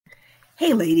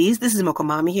Hey ladies, this is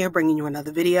Mokomami here bringing you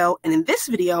another video. And in this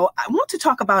video, I want to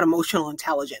talk about emotional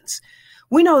intelligence.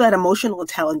 We know that emotional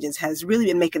intelligence has really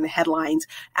been making the headlines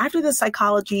after the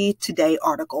Psychology Today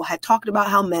article had talked about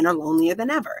how men are lonelier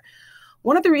than ever.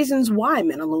 One of the reasons why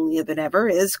men are lonelier than ever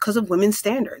is because of women's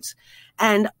standards.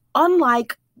 And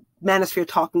unlike Manosphere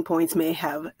Talking Points may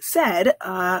have said,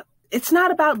 it's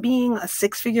not about being a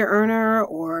six-figure earner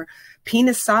or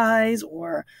penis size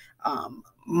or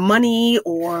money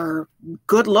or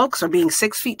good looks or being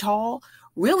 6 feet tall.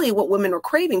 Really what women are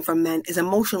craving from men is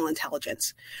emotional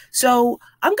intelligence. So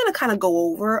I'm going to kind of go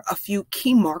over a few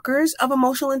key markers of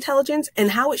emotional intelligence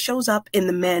and how it shows up in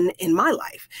the men in my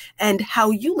life and how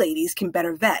you ladies can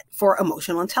better vet for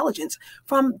emotional intelligence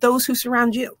from those who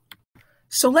surround you.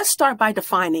 So let's start by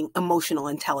defining emotional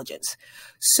intelligence.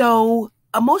 So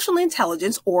emotional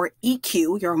intelligence, or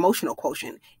EQ, your emotional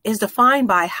quotient, is defined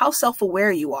by how self-aware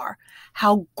you are,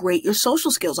 how great your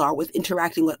social skills are with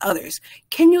interacting with others.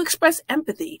 Can you express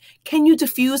empathy? Can you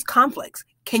diffuse conflicts?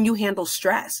 Can you handle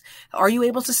stress? Are you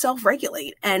able to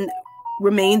self-regulate and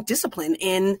remain disciplined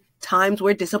in times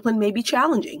where discipline may be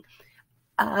challenging?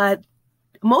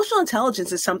 Emotional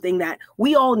intelligence is something that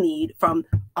we all need from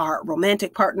our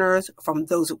romantic partners, from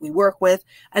those that we work with,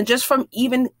 and just from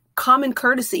even common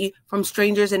courtesy from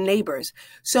strangers and neighbors.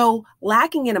 So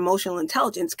lacking in emotional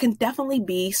intelligence can definitely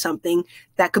be something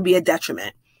that could be a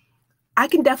detriment. I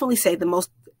can definitely say the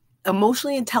most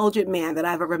emotionally intelligent man that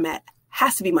I've ever met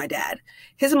has to be my dad.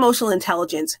 His emotional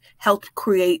intelligence helped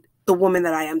create the woman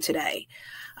that I am today.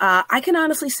 I can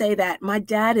honestly say that my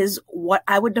dad is what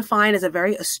I would define as a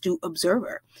very astute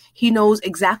observer. He knows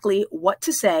exactly what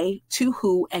to say to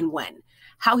who and when.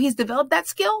 How he's developed that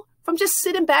skill? From just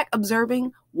sitting back,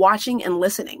 observing, watching, and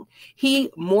listening.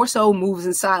 He more so moves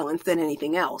in silence than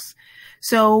anything else.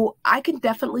 So I can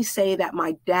definitely say that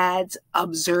my dad's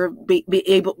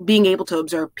being able to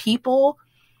observe people,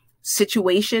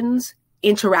 situations,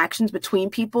 interactions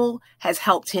between people has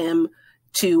helped him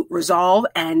to resolve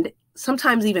and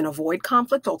sometimes even avoid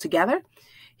conflict altogether.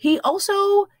 He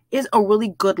also is a really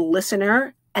good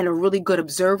listener and a really good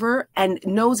observer and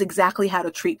knows exactly how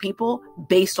to treat people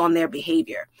based on their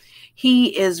behavior.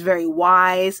 He is very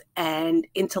wise and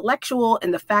intellectual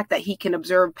in the fact that he can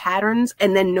observe patterns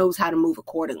and then knows how to move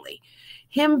accordingly.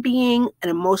 Him being an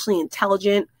emotionally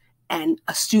intelligent and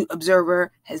astute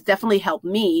observer has definitely helped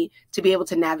me to be able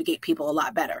to navigate people a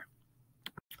lot better.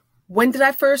 When did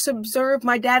I first observe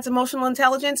my dad's emotional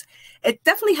intelligence? It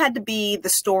definitely had to be the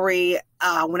story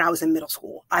when I was in middle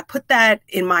school. I put that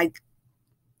in my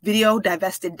video,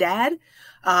 Divested Dad.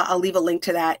 I'll leave a link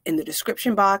to that in the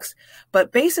description box.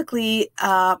 But basically,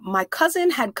 my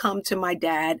cousin had come to my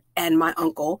dad and my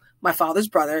uncle, my father's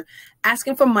brother,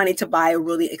 asking for money to buy a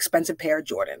really expensive pair of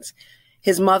Jordans.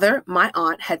 His mother, my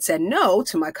aunt, had said no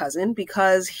to my cousin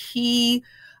because she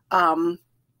didn't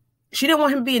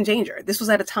want him to be in danger. This was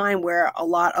at a time where a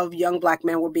lot of young Black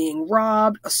men were being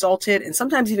robbed, assaulted, and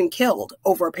sometimes even killed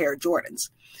over a pair of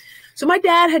Jordans. So my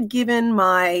dad had given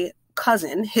my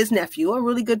cousin, his nephew, a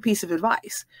really good piece of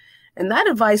advice. And that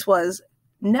advice was,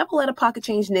 never let a pocket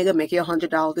change nigga make your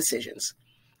 $100 decisions.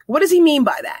 What does he mean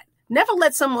by that? Never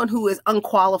let someone who is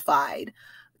unqualified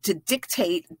to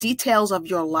dictate details of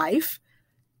your life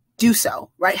do so,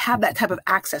 right? Have that type of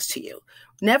access to you.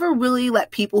 Never really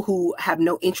let people who have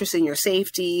no interest in your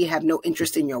safety, have no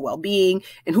interest in your well-being,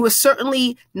 and who are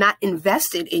certainly not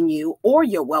invested in you or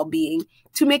your well-being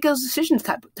to make those decisions,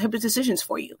 type of decisions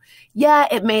for you. Yeah,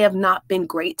 it may have not been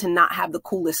great to not have the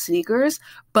coolest sneakers,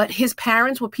 but his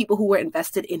parents were people who were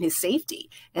invested in his safety,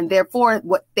 and therefore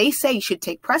what they say should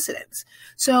take precedence.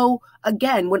 So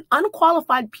again, when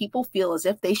unqualified people feel as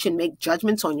if they should make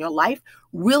judgments on your life,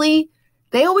 really,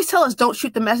 they always tell us don't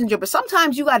shoot the messenger, but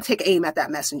sometimes you got to take aim at that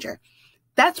messenger.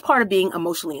 That's part of being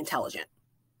emotionally intelligent.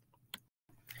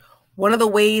 One of the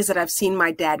ways that I've seen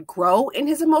my dad grow in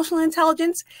his emotional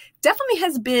intelligence definitely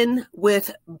has been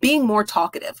with being more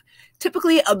talkative.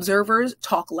 Typically, observers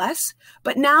talk less,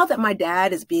 but now that my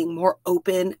dad is being more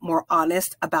open, more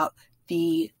honest about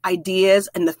the ideas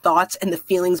and the thoughts and the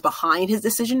feelings behind his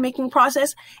decision-making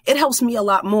process, it helps me a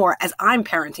lot more as I'm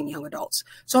parenting young adults.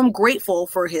 So I'm grateful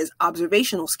for his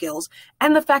observational skills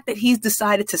and the fact that he's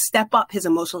decided to step up his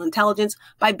emotional intelligence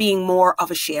by being more of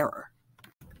a sharer.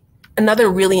 Another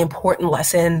really important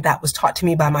lesson that was taught to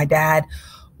me by my dad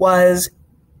was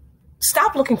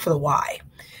stop looking for the why.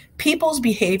 People's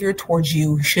behavior towards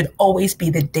you should always be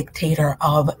the dictator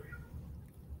of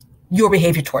your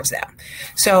behavior towards them.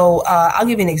 So I'll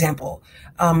give you an example.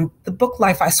 The book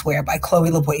Life, I Swear by Chloe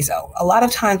Labuezo. A lot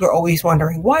of times we're always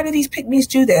wondering, why do these pygmies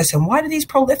do this? And why do these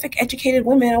prolific, educated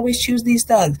women always choose these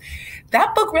thugs?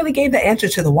 That book really gave the answer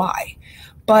to the why.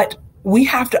 But we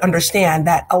have to understand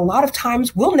that a lot of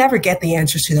times we'll never get the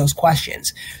answers to those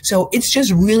questions. So it's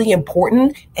just really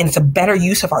important, and it's a better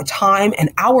use of our time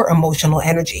and our emotional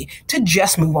energy to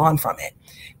just move on from it.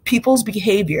 People's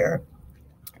behavior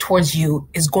towards you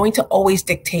is going to always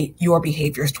dictate your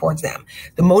behaviors towards them.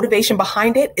 The motivation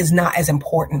behind it is not as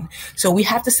important. So we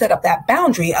have to set up that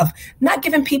boundary of not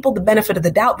giving people the benefit of the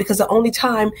doubt, because the only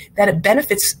time that it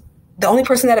benefits, the only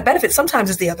person that it benefits sometimes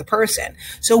is the other person.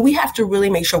 So we have to really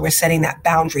make sure we're setting that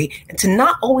boundary and to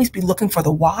not always be looking for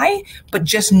the why, but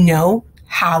just know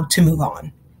how to move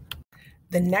on.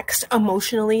 The next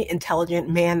emotionally intelligent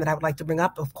man that I would like to bring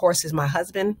up, of course, is my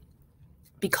husband,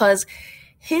 because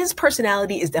his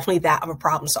personality is definitely that of a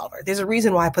problem solver. There's a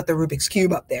reason why I put the Rubik's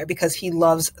Cube up there, because he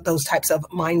loves those types of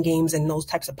mind games and those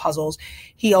types of puzzles.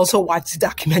 He also watched a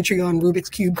documentary on Rubik's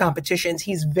Cube competitions.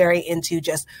 He's very into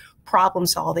just problem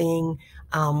solving,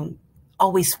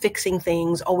 always fixing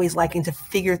things, always liking to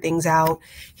figure things out.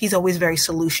 He's always very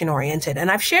solution oriented.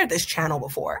 And I've shared this channel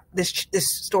before, this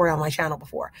story on my channel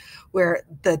before, where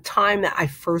the time that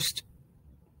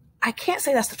I can't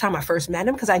say that's the time I first met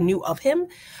him because I knew of him,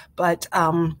 but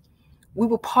we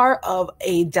were part of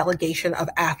a delegation of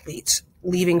athletes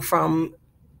leaving from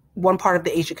one part of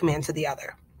the Asia Command to the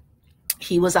other.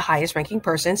 He was the highest ranking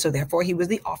person, so therefore he was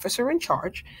the officer in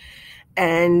charge.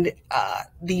 And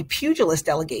the pugilist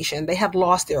delegation, they have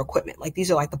lost their equipment. Like, these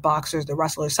are like the boxers, the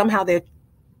wrestlers. Somehow their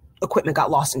equipment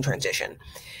got lost in transition.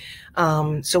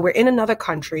 So we're in another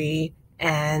country,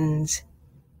 and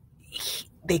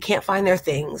they can't find their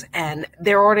things, and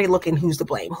they're already looking who's to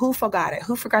blame. Who forgot it?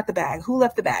 Who forgot the bag? Who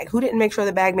left the bag? Who didn't make sure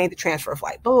the bag made the transfer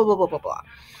flight? Blah, blah, blah, blah, blah, blah.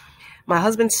 My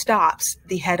husband stops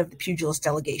the head of the pugilist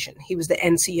delegation. He was the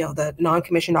NCO, the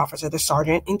non-commissioned officer, the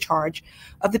sergeant in charge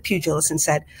of the pugilists, and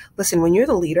said, listen, when you're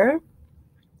the leader,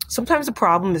 sometimes the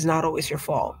problem is not always your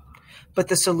fault, but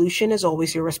the solution is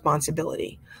always your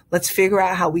responsibility. Let's figure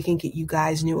out how we can get you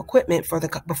guys new equipment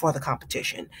before the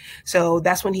competition. So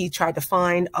that's when he tried to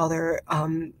find other,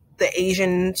 the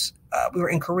Asians. We were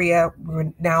in Korea. We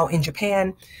were now in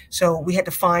Japan. So we had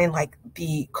to find like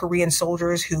the Korean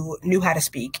soldiers who knew how to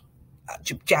speak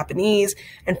Japanese,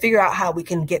 and figure out how we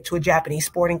can get to a Japanese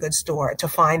sporting goods store to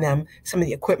find them some of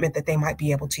the equipment that they might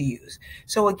be able to use.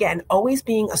 So again, always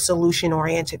being a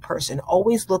solution-oriented person,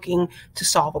 always looking to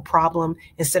solve a problem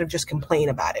instead of just complain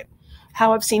about it.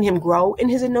 How I've seen him grow in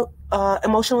his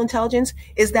emotional intelligence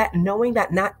is that knowing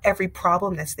that not every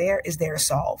problem that's there is there to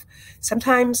solve.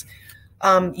 Sometimes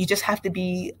you just have to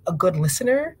be a good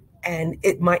listener, and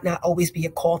it might not always be a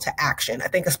call to action. I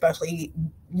think especially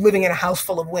living in a house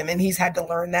full of women, he's had to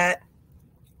learn that.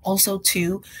 Also,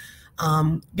 too,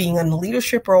 being in a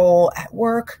leadership role at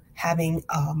work, having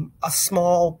a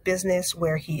small business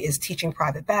where he is teaching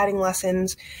private batting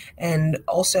lessons, and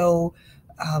also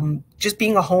just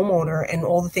being a homeowner and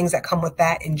all the things that come with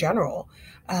that in general.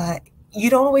 You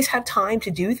don't always have time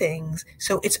to do things,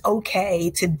 so it's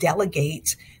okay to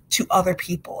delegate to other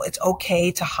people. It's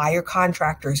okay to hire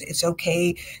contractors. It's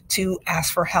okay to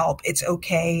ask for help. It's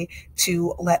okay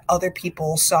to let other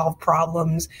people solve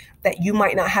problems that you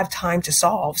might not have time to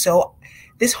solve. So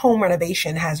this home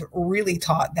renovation has really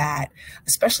taught that,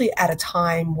 especially at a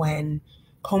time when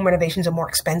home renovations are more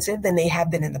expensive than they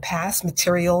have been in the past.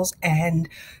 Materials and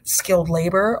skilled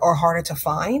labor are harder to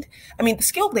find. I mean, the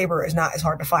skilled labor is not as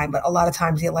hard to find, but a lot of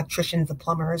times the electricians, the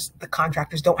plumbers, the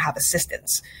contractors don't have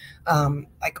assistants,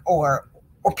 or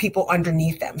people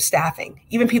underneath them, staffing,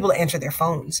 even people to answer their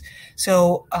phones.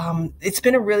 So it's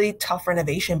been a really tough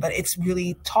renovation, but it's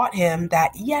really taught him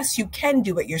that, yes, you can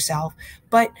do it yourself,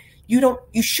 but you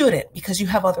shouldn't, because you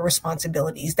have other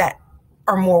responsibilities that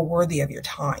are more worthy of your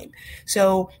time.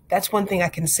 So that's one thing I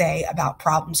can say about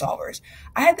problem solvers.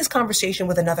 I had this conversation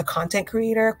with another content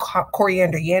creator,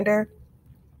 Coriander Yander,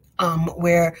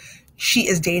 where she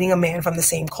is dating a man from the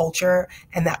same culture,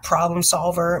 and that problem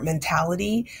solver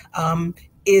mentality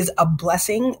is a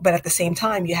blessing. But at the same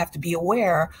time, you have to be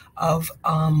aware of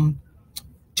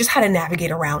just how to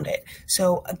navigate around it.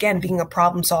 So again, being a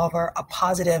problem solver, a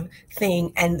positive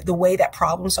thing, and the way that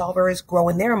problem solvers grow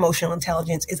in their emotional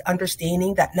intelligence is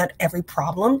understanding that not every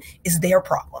problem is their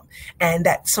problem, and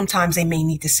that sometimes they may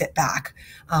need to sit back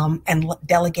and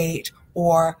delegate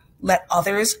or let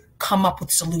others come up with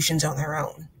solutions on their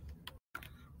own.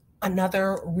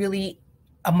 Another really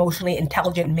emotionally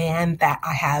intelligent man that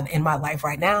I have in my life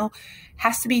right now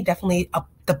has to be definitely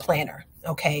the planner.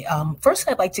 Okay, first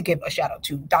I'd like to give a shout out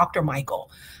to Dr.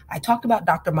 Michael. I talked about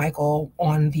Dr. Michael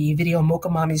on the video Mocha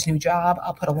Mommy's New Job.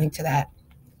 I'll put a link to that.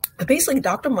 But basically,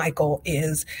 Dr. Michael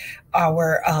is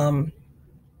our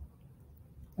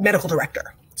medical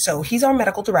director. So he's our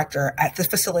medical director at the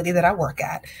facility that I work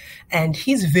at, and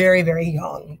he's very, very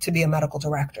young to be a medical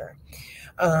director.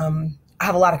 I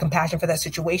have a lot of compassion for that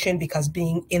situation because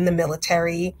being in the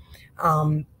military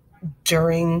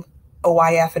during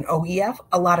OIF and OEF,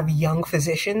 a lot of young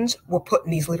physicians were put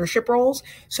in these leadership roles.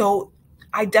 So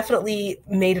I definitely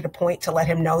made it a point to let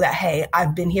him know that, hey,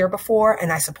 I've been here before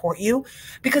and I support you,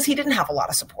 because he didn't have a lot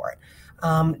of support.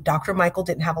 Dr. Michael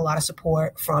didn't have a lot of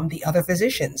support from the other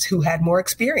physicians who had more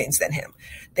experience than him.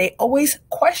 They always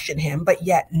questioned him, but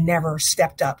yet never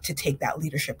stepped up to take that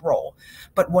leadership role.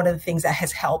 But one of the things that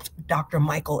has helped Dr.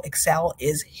 Michael excel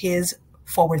is his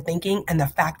forward thinking and the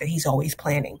fact that he's always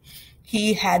planning.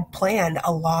 He had planned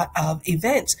a lot of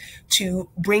events to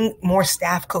bring more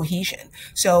staff cohesion,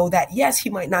 so that, yes, he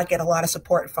might not get a lot of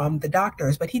support from the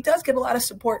doctors, but he does get a lot of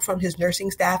support from his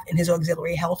nursing staff and his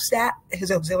auxiliary health staff,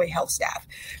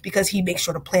 because he makes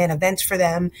sure to plan events for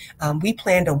them. We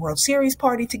planned a World Series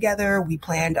party together. We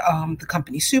planned the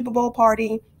company Super Bowl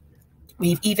party.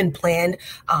 We've even planned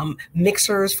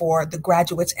mixers for the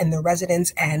graduates and the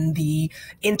residents and the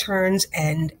interns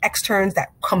and externs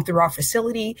that come through our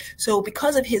facility. So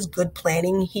because of his good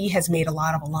planning, he has made a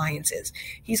lot of alliances.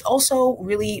 He's also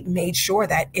really made sure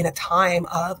that in a time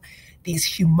of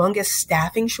these humongous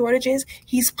staffing shortages,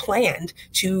 he's planned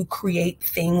to create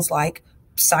things like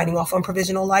signing off on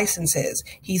provisional licenses.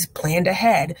 He's planned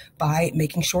ahead by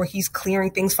making sure he's clearing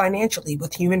things financially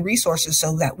with human resources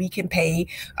so that we can pay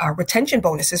retention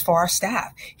bonuses for our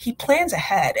staff. He plans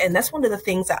ahead. And that's one of the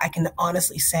things that I can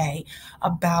honestly say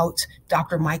about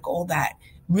Dr. Michael that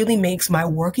really makes my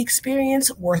work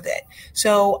experience worth it.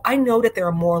 So I know that there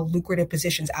are more lucrative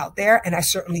positions out there, and I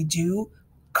certainly do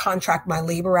contract my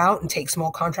labor out and take small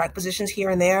contract positions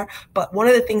here and there. But one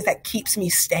of the things that keeps me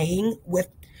staying with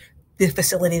the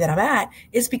facility that I'm at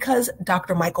is because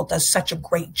Dr. Michael does such a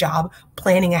great job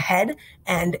planning ahead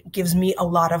and gives me a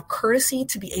lot of courtesy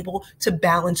to be able to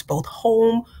balance both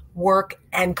home, work,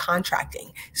 and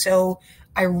contracting. So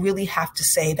I really have to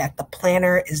say that the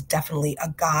planner is definitely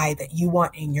a guy that you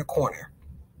want in your corner.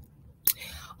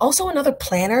 Also, another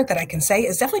planner that I can say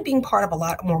is definitely being part of a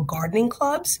lot more gardening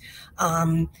clubs.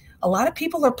 A lot of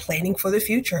people are planning for the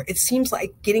future. It seems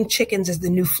like getting chickens is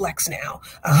the new flex now.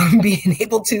 Being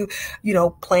able to,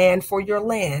 plan for your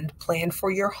land, plan for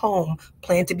your home,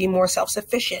 plan to be more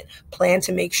self-sufficient, plan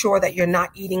to make sure that you're not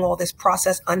eating all this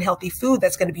processed, unhealthy food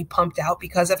that's going to be pumped out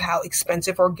because of how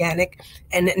expensive organic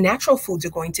and natural foods are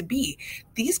going to be.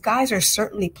 These guys are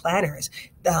certainly planners.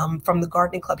 From the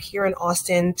gardening club here in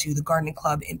Austin to the gardening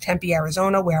club in Tempe,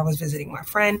 Arizona, where I was visiting my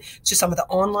friend, to some of the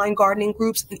online gardening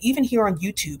groups, and even here on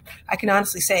YouTube. I can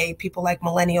honestly say people like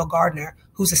Millennial Gardener,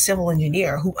 who's a civil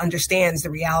engineer who understands the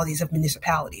realities of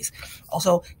municipalities.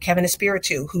 Also, Kevin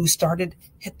Espiritu, who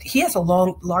he has the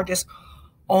largest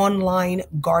online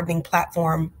gardening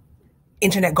platform,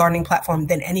 internet gardening platform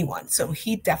than anyone. So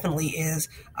he definitely is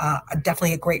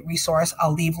definitely a great resource.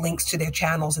 I'll leave links to their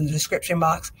channels in the description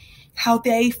box. How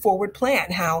they forward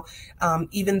plan, how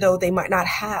even though they might not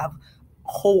have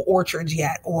whole orchards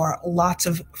yet or lots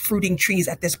of fruiting trees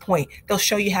at this point, they'll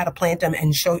show you how to plant them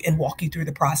and walk you through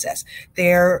the process.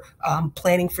 They're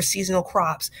planning for seasonal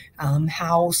crops,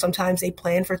 how sometimes they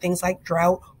plan for things like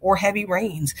drought or heavy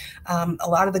rains. A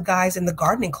lot of the guys in the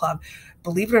gardening club,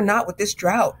 believe it or not, with this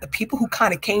drought, the people who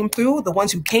kind of came through, the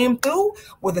ones who came through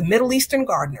were the Middle Eastern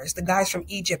gardeners, the guys from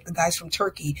Egypt, the guys from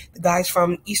Turkey, the guys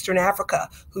from Eastern Africa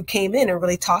who came in and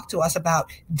really talked to us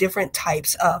about different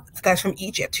types of, the guys from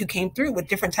Egypt who came through with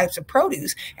different types of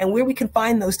produce and where we can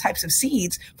find those types of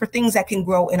seeds for things that can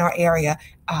grow in our area,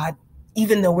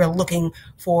 even though we're looking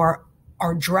for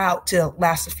our drought to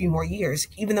last a few more years,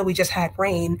 even though we just had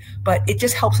rain, but it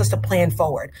just helps us to plan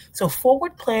forward. So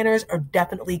forward planners are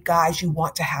definitely guys you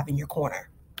want to have in your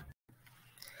corner.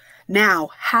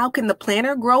 Now, how can the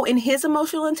planner grow in his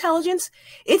emotional intelligence?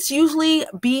 It's usually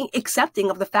being accepting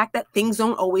of the fact that things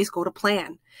don't always go to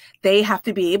plan. They have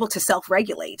to be able to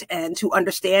self-regulate and to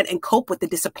understand and cope with the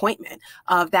disappointment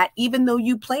of that even though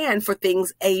you plan for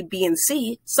things A, B, and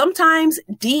C, sometimes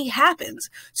D happens.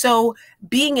 So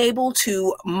being able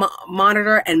to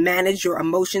monitor and manage your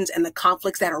emotions and the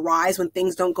conflicts that arise when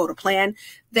things don't go to plan,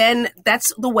 then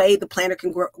that's the way the planner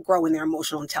can grow in their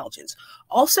emotional intelligence.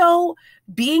 Also,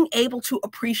 being able to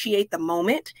appreciate the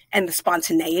moment and the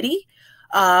spontaneity.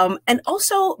 And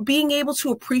also being able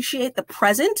to appreciate the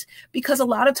present, because a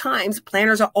lot of times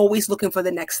planners are always looking for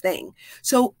the next thing.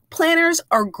 So planners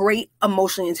are great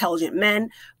emotionally intelligent men,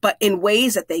 but in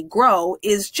ways that they grow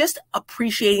is just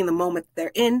appreciating the moment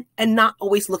they're in and not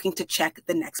always looking to check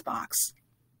the next box.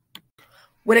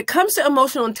 When it comes to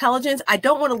emotional intelligence, I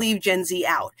don't want to leave Gen Z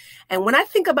out. And when I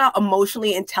think about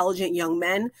emotionally intelligent young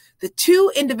men, the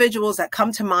two individuals that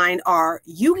come to mind are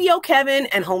Yu-Gi-Oh! Kevin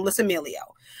and Homeless Emilio.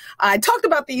 I talked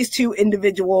about these two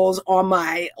individuals on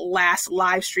my last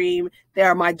live stream. They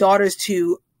are my daughter's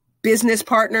two business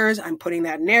partners, I'm putting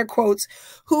that in air quotes,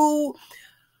 who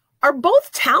are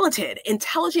both talented,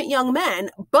 intelligent young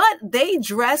men, but they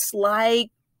dress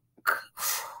like...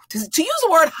 To use the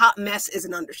word hot mess is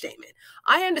an understatement.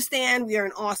 I understand we are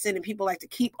in Austin and people like to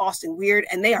keep Austin weird,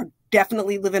 and they are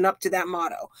definitely living up to that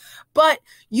motto. But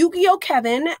Yu-Gi-Oh!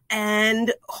 Kevin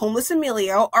and Homeless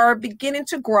Emilio are beginning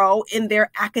to grow in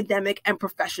their academic and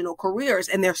professional careers,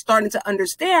 and they're starting to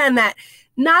understand that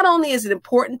not only is it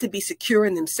important to be secure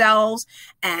in themselves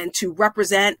and to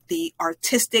represent the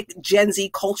artistic Gen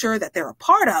Z culture that they're a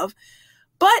part of,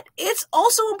 but it's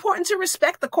also important to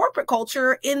respect the corporate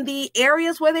culture in the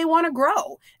areas where they want to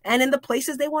grow and in the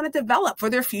places they want to develop for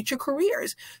their future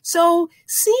careers. So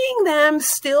seeing them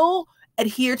still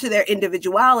adhere to their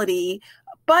individuality,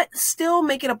 but still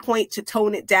make it a point to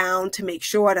tone it down to make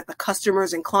sure that the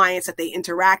customers and clients that they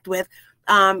interact with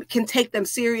can take them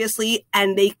seriously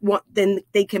and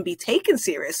they can be taken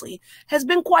seriously has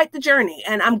been quite the journey.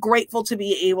 And I'm grateful to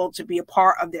be able to be a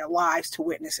part of their lives to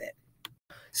witness it.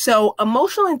 So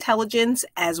emotional intelligence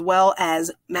as well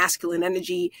as masculine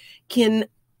energy can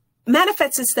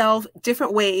manifest itself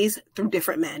different ways through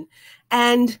different men.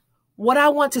 And what I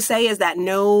want to say is that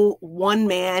no one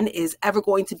man is ever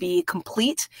going to be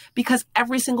complete, because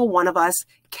every single one of us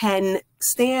can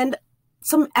stand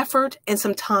some effort and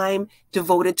some time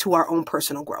devoted to our own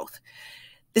personal growth.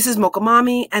 This is Mocha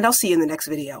Mommy, and I'll see you in the next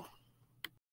video.